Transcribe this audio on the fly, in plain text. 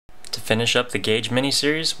To finish up the gauge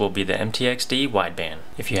mini-series will be the MTX-D wideband.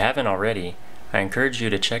 If you haven't already, I encourage you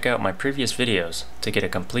to check out my previous videos to get a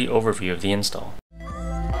complete overview of the install.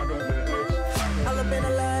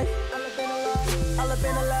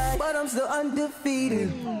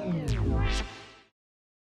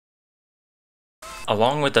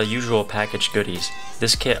 Along with the usual packaged goodies,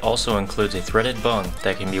 this kit also includes a threaded bung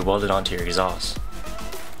that can be welded onto your exhaust.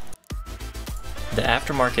 The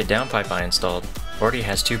aftermarket downpipe I installed already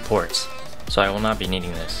has 2 ports, so I will not be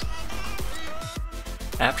needing this.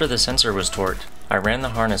 After the sensor was torqued, I ran the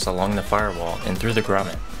harness along the firewall and through the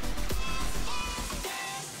grommet.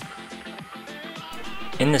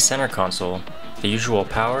 In the center console, the usual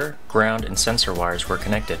power, ground, and sensor wires were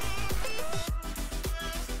connected.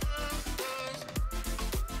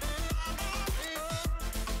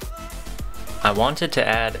 I wanted to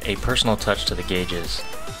add a personal touch to the gauges.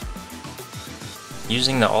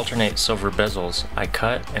 Using the alternate silver bezels, I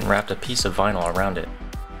cut and wrapped a piece of vinyl around it.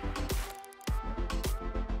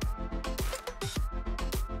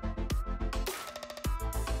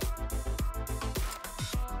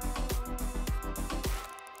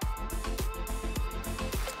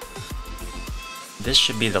 This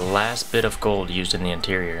should be the last bit of gold used in the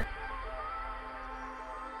interior.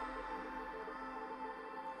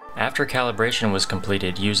 After calibration was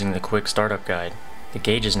completed using the quick startup guide, the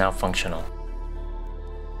gauge is now functional.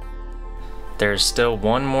 There is still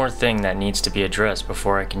one more thing that needs to be addressed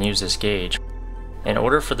before I can use this gauge. In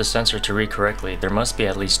order for the sensor to read correctly, there must be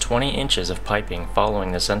at least 20 inches of piping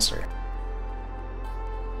following the sensor.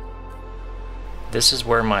 This is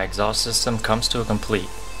where my exhaust system comes to a complete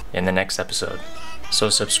in the next episode.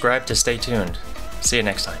 So subscribe to stay tuned. See you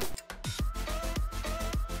next time.